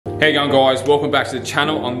How you going, guys? Welcome back to the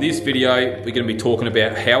channel. On this video we're going to be talking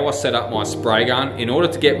about how I set up my spray gun in order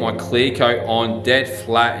to get my clear coat on dead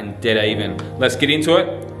flat and dead even. Let's get into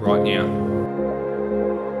it right now.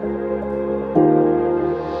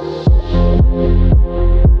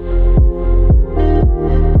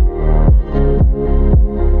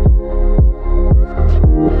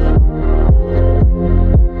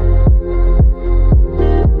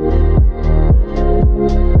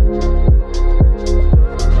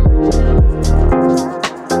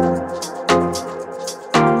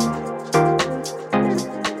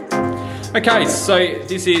 Okay, so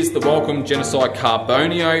this is the Walcom Genesi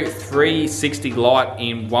Carbonio 360 light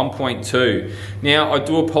in 1.2. Now, I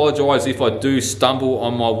do apologise if I do stumble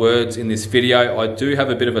on my words in this video. I do have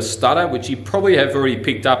a bit of a stutter, which you probably have already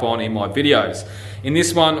picked up on in my videos. In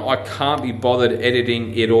this one, I can't be bothered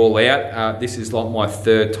editing it all out. This is like my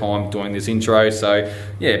third time doing this intro, so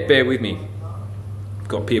yeah, bear with me.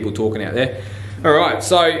 Got people talking out there. Alright,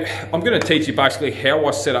 so I'm going to teach you basically how I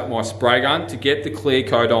set up my spray gun to get the clear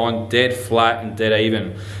coat on dead flat and dead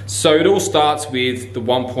even. So it all starts with the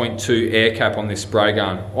 1.2 air cap on this spray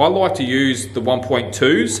gun. I like to use the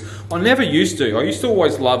 1.2s. I never used to. I used to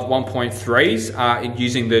always love 1.3s in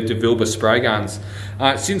using the DeVilbiss spray guns.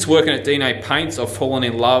 Since working at DNA Paints, I've fallen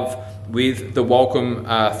in love with the Walcom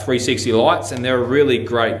 360 lights, and they're a really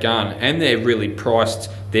great gun, and they're really priced.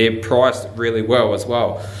 They're priced really well as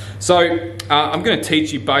well. So I'm going to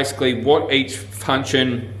teach you basically what each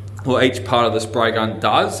function or each part of the spray gun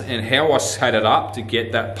does and how I set it up to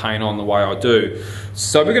get that paint on the way I do.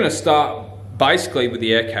 So we're going to start basically with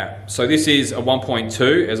the air cap. So this is a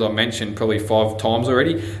 1.2, as I mentioned probably 5 times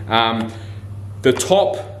already. The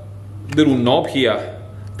top little knob here,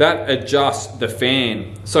 that adjusts the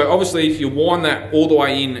fan. So obviously if you wind that all the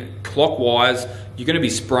way in clockwise, you're going to be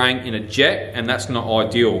spraying in a jet, and that's not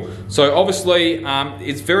ideal. So obviously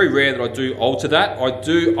it's very rare that I do alter that. I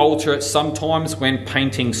do alter it sometimes when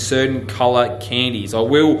painting certain color candies. I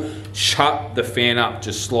will shut the fan up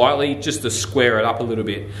just slightly, just to square it up a little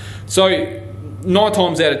bit. So 9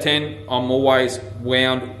 times out of 10, I'm always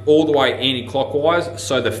wound all the way anti-clockwise,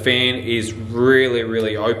 so the fan is really,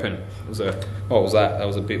 really open. What was that? That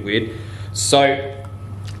was a bit weird. So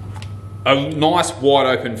a nice wide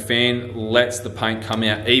open fan lets the paint come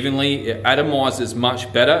out evenly. It atomizes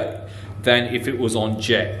much better than if it was on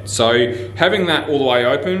jet. So having that all the way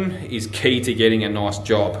open is key to getting a nice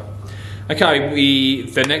job. Okay,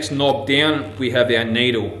 the next knob down, we have our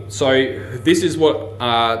needle. So this is what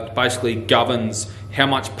basically governs how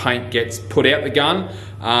much paint gets put out the gun.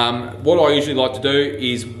 What I usually like to do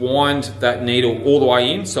is wind that needle all the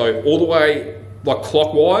way in, so all the way like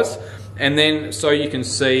clockwise. And then, so you can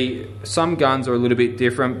see, some guns are a little bit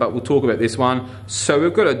different, but we'll talk about this one. So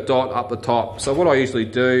we've got a dot up the top. So what I usually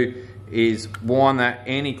do is wind that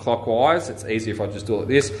anti-clockwise. It's easier if I just do it like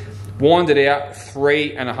this. Wind it out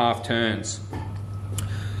 3.5 turns.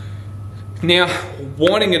 Now,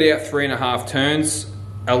 winding it out 3.5 turns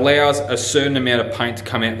allows a certain amount of paint to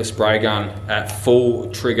come out the spray gun at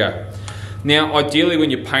full trigger. Now, ideally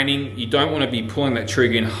when you're painting, you don't want to be pulling that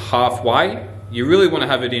trigger in halfway. You really want to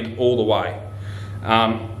have it in all the way.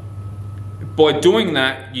 By doing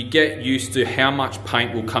that, you get used to how much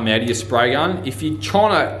paint will come out of your spray gun. If you're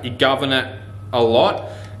trying to govern it a lot,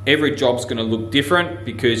 every job's going to look different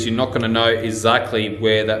because you're not going to know exactly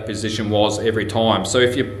where that position was every time. So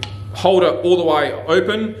if you hold it all the way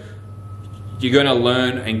open, you're going to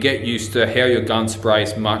learn and get used to how your gun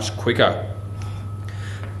sprays much quicker.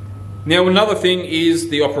 Now, another thing is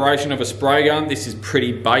the operation of a spray gun. This is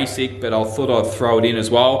pretty basic, but I thought I'd throw it in as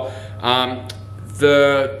well.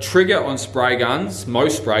 The trigger on spray guns,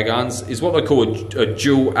 most spray guns, is what they call a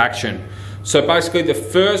dual action. So basically the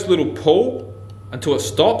first little pull until it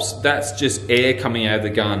stops, that's just air coming out of the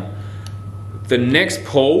gun. The next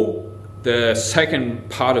pull, the second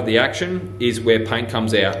part of the action, is where paint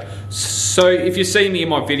comes out. So if you see me in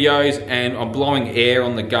my videos and I'm blowing air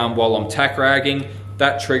on the gun while I'm tack ragging,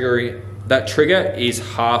 that trigger is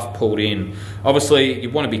half pulled in. Obviously, you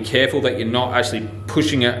want to be careful that you're not actually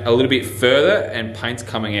pushing it a little bit further and paint's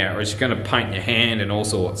coming out, or it's going to paint your hand and all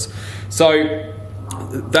sorts. So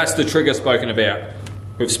that's the trigger spoken about.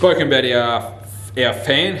 We've spoken about our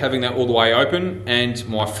fan having that all the way open and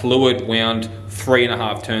my fluid wound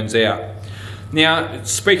 3.5 turns out. Now,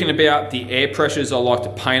 speaking about the air pressures I like to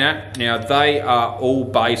paint at, now they are all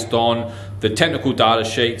based on the technical data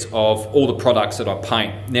sheets of all the products that I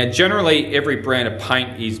paint. Now, generally, every brand of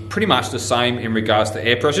paint is pretty much the same in regards to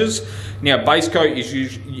air pressures. Now, Basecoat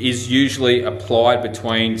is usually applied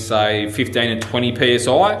between, say, 15 and 20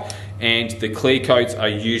 PSI, and the clear coats are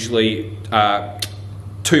usually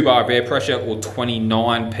 2 2 bar of air pressure or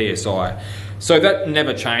 29 PSI. So that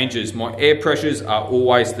never changes. My air pressures are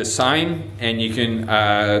always the same, and you can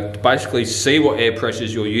basically see what air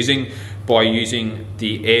pressures you're using by using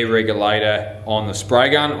the air regulator on the spray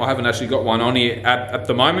gun. I haven't actually got one on here at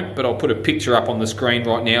the moment, but I'll put a picture up on the screen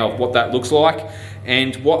right now of what that looks like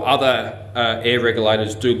and what other air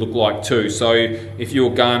regulators do look like too. So if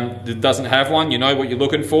your gun doesn't have one, you know what you're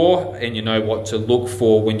looking for and you know what to look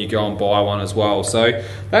for when you go and buy one as well. So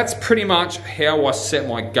that's pretty much how I set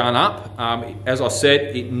my gun up. As I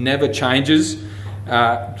said, it never changes.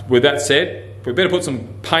 With that said, we better put some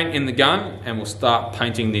paint in the gun and we'll start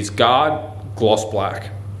painting this guard gloss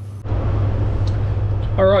black.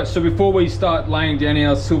 Alright, so before we start laying down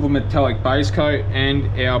our silver metallic base coat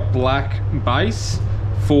and our black base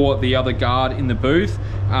for the other guard in the booth,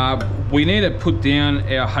 we need to put down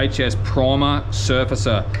our HS primer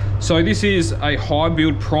surfacer. So this is a high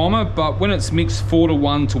build primer, but when it's mixed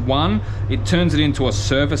 4:1:1, it turns it into a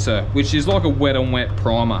surfacer, which is like a wet on wet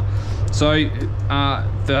primer. So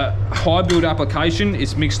the high build application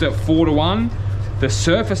is mixed at 4:1. The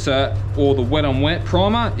surfacer, or the wet on wet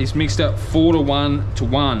primer, is mixed at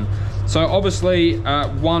 4:1:1. So obviously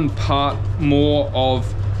 1 part more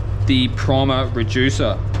of the primer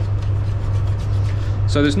reducer.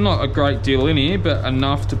 So there's not a great deal in here, but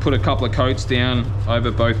enough to put a couple of coats down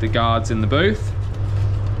over both the guards in the booth.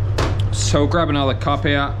 So we'll grab another cup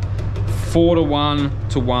out,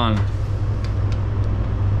 4:1:1.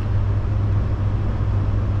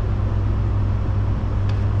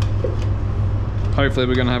 Hopefully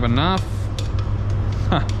we're gonna have enough.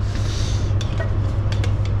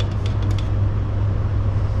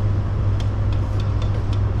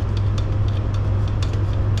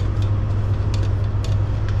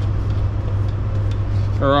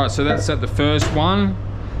 Alright, so that's at the first one.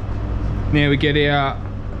 Now we get our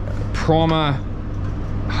primer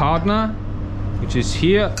hardener, which is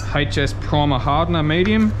here, HS primer hardener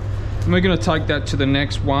medium. And we're gonna take that to the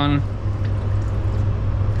next one.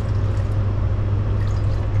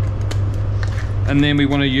 And then we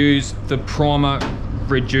want to use the primer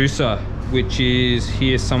reducer, which is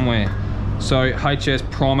here somewhere. So HS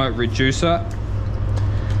primer reducer.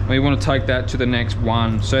 We want to take that to the next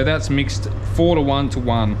one. So that's mixed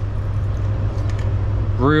 4:1:1.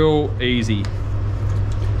 Real easy.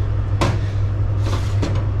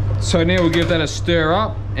 So now we'll give that a stir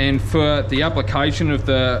up, and for the application of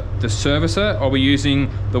the surfacer, I'll be using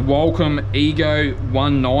the Walcom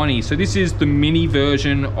Ego190. So this is the mini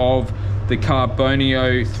version of the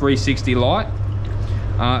Carbonio 360 light.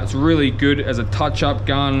 It's really good as a touch-up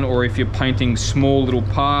gun, or if you're painting small little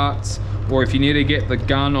parts, or if you need to get the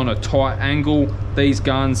gun on a tight angle, these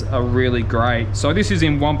guns are really great. So this is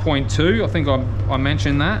in 1.2, I think I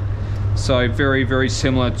mentioned that. So very, very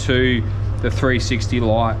similar to the 360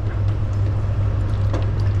 light.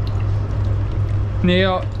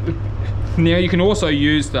 Now you can also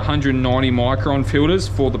use the 190 micron filters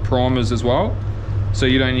for the primers as well. So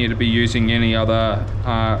you don't need to be using any other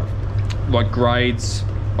like grades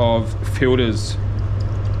of filters.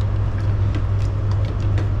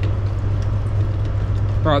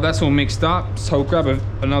 All right, that's all mixed up. So we'll grab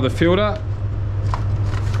another filter.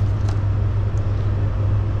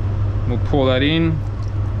 We'll pour that in.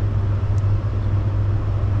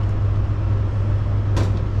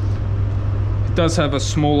 It does have a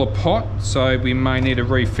smaller pot, so we may need to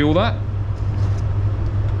refill that.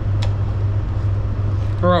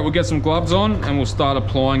 All right, we'll get some gloves on and we'll start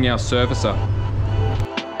applying our surfacer.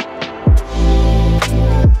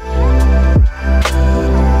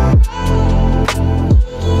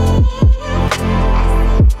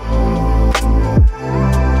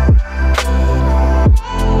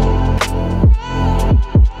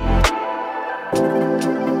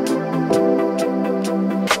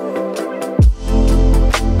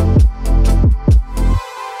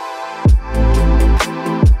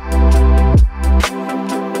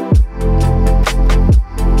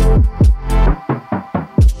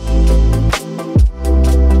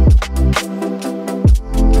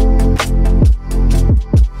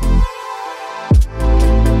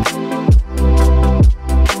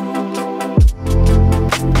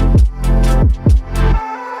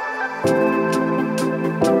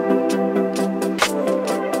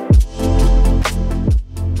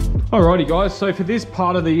 Alrighty guys, so for this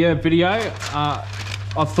part of the video,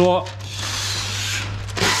 I thought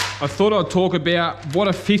I'd talk about what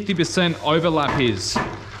a 50% overlap is.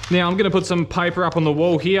 Now I'm going to put some paper up on the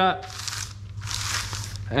wall here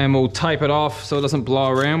and we'll tape it off so it doesn't blow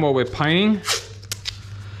around while we're painting.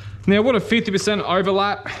 Now what a 50%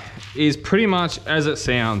 overlap is pretty much as it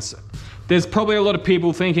sounds. There's probably a lot of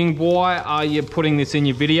people thinking, why are you putting this in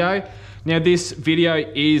your video? Now this video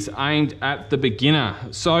is aimed at the beginner.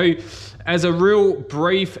 So as a real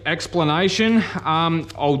brief explanation,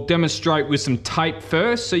 I'll demonstrate with some tape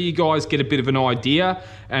first so you guys get a bit of an idea,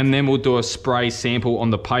 and then we'll do a spray sample on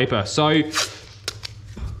the paper. So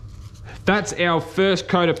that's our first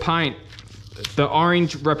coat of paint. The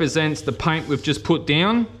orange represents the paint we've just put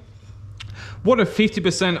down. What a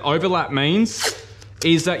 50% overlap means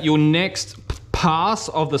is that your next pass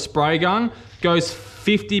of the spray gun goes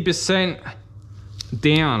 50%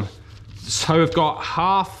 down. So we've got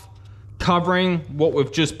half covering what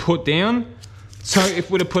we've just put down. So if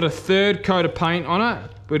we were to put a third coat of paint on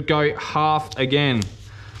it, we'd go half again.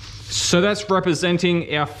 So that's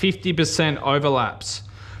representing our 50% overlaps.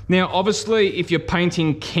 Now, obviously, if you're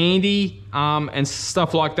painting candy and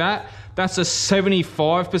stuff like that, that's a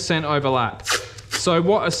 75% overlap. So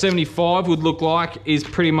what a 75 would look like is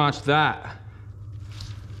pretty much that.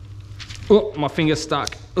 Oh, my finger's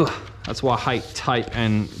stuck. Ugh, that's why I hate tape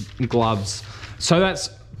and gloves. So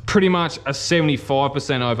that's pretty much a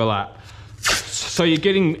 75% overlap. So you're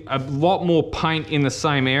getting a lot more paint in the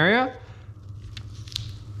same area,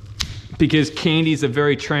 because candies are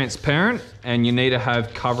very transparent and you need to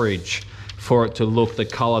have coverage for it to look the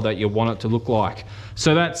color that you want it to look like.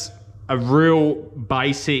 So that's a real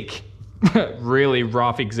basic, really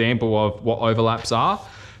rough example of what overlaps are.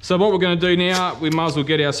 So what we're gonna do now, we might as well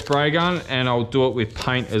get our spray gun, and I'll do it with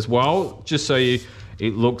paint as well, just so it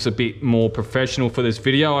looks a bit more professional for this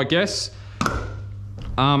video, I guess.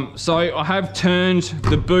 So I have turned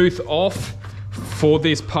the booth off for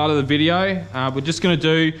this part of the video. We're just gonna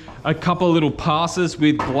do a couple of little passes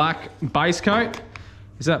with black base coat.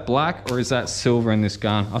 Is that black or is that silver in this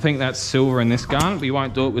gun? I think that's silver in this gun. We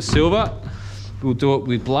won't do it with silver. We'll do it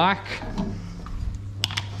with black.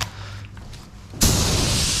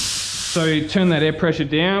 So turn that air pressure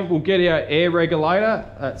down. We'll get our air regulator.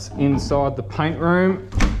 That's inside the paint room.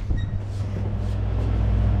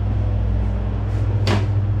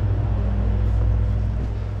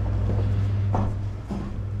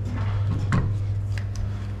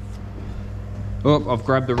 Oh, I've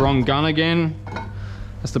grabbed the wrong gun again.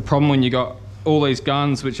 That's the problem when you got all these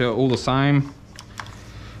guns which are all the same.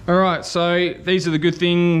 All right, so these are the good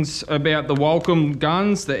things about the Walcom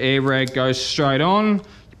guns. The air reg goes straight on.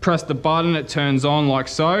 You press the button, it turns on like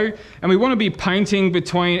so. And we want to be painting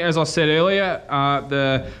between, as I said earlier,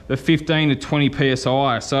 the 15 to 20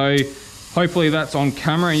 PSI. So hopefully that's on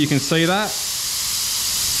camera and you can see that.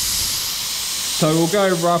 So we'll go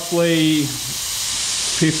roughly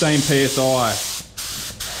 15 PSI.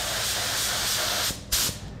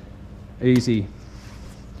 Easy.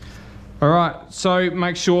 All right, so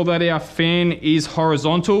make sure that our fan is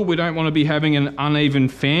horizontal. We don't want to be having an uneven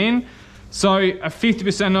fan. So a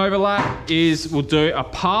 50% overlap is, we'll do a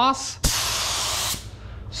pass.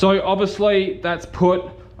 So obviously that's put,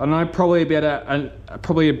 I don't know, probably about an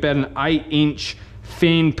 8-inch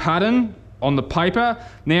fan pattern on the paper.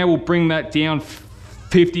 Now we'll bring that down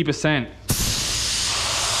 50%.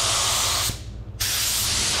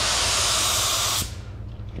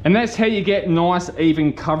 And that's how you get nice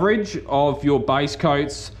even coverage of your base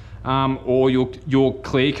coats or your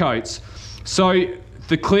clear coats. So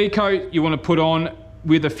the clear coat you want to put on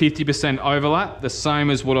with a 50% overlap, the same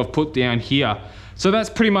as what I've put down here. So that's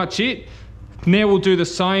pretty much it. Now we'll do the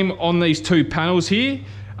same on these two panels here.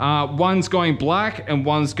 One's going black and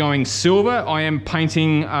one's going silver. I am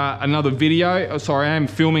painting another video, I am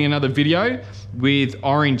filming another video with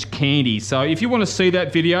orange candy. So if you want to see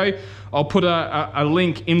that video, I'll put a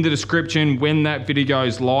link in the description when that video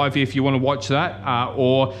goes live if you want to watch that,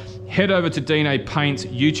 or head over to Dino Paint's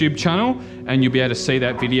YouTube channel and you'll be able to see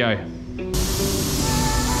that video.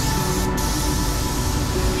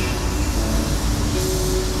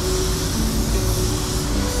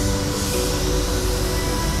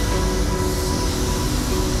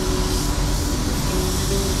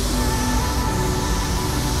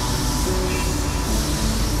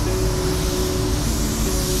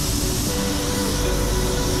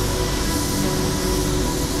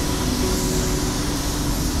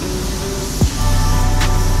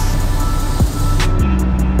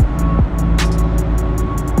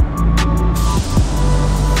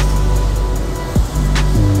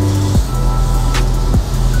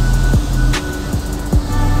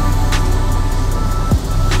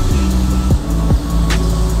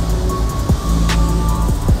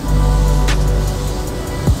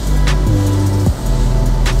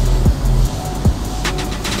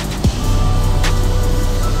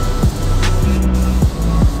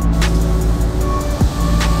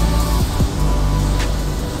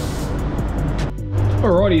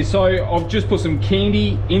 Alrighty, so I've just put some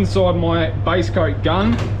candy inside my Basecoat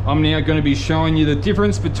gun. I'm now going to be showing you the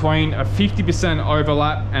difference between a 50%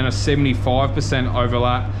 overlap and a 75%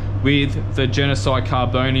 overlap with the Genesi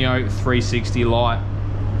Carbonio 360 light.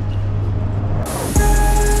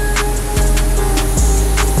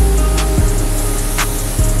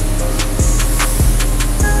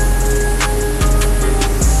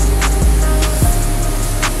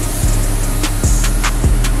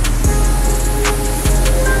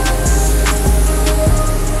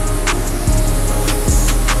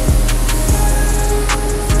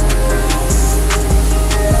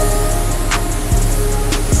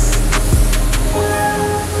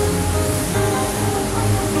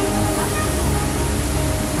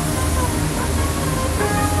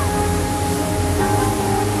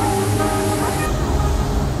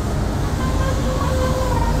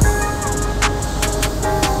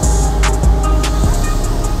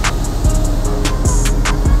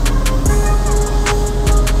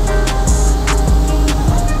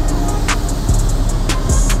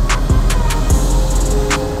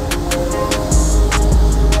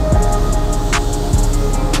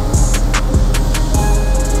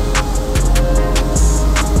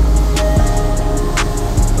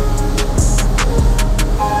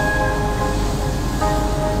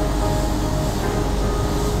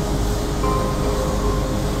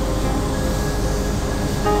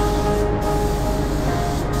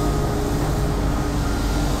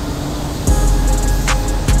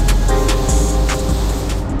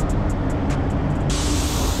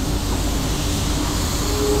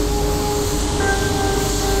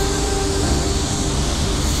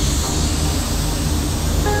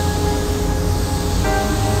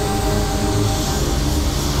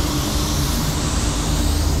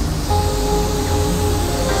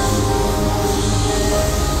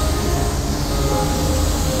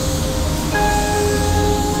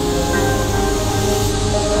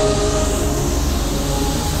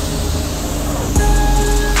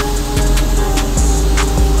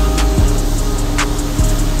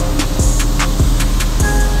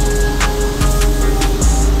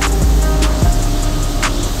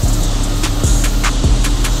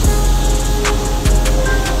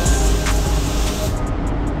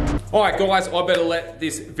 Alright guys, I better let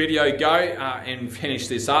this video go and finish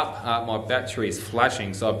this up. My battery is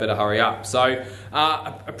flashing, so I better hurry up. So,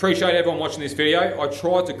 appreciate everyone watching this video. I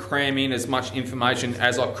tried to cram in as much information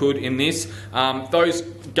as I could in this. Those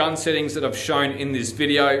gun settings that I've shown in this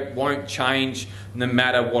video won't change no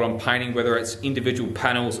matter what I'm painting, whether it's individual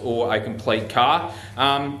panels or a complete car.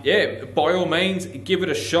 Yeah, by all means, give it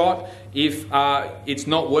a shot. If it's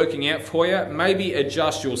not working out for you, maybe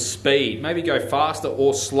adjust your speed. Maybe go faster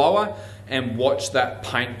or slower and watch that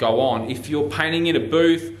paint go on. If you're painting in a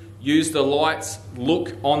booth, use the lights,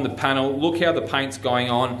 look on the panel, look how the paint's going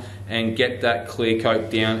on, and get that clear coat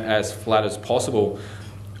down as flat as possible.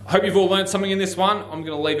 Hope you've all learned something in this one. I'm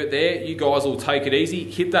going to leave it there. You guys will take it easy.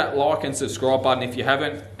 Hit that like and subscribe button if you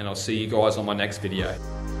haven't, and I'll see you guys on my next video.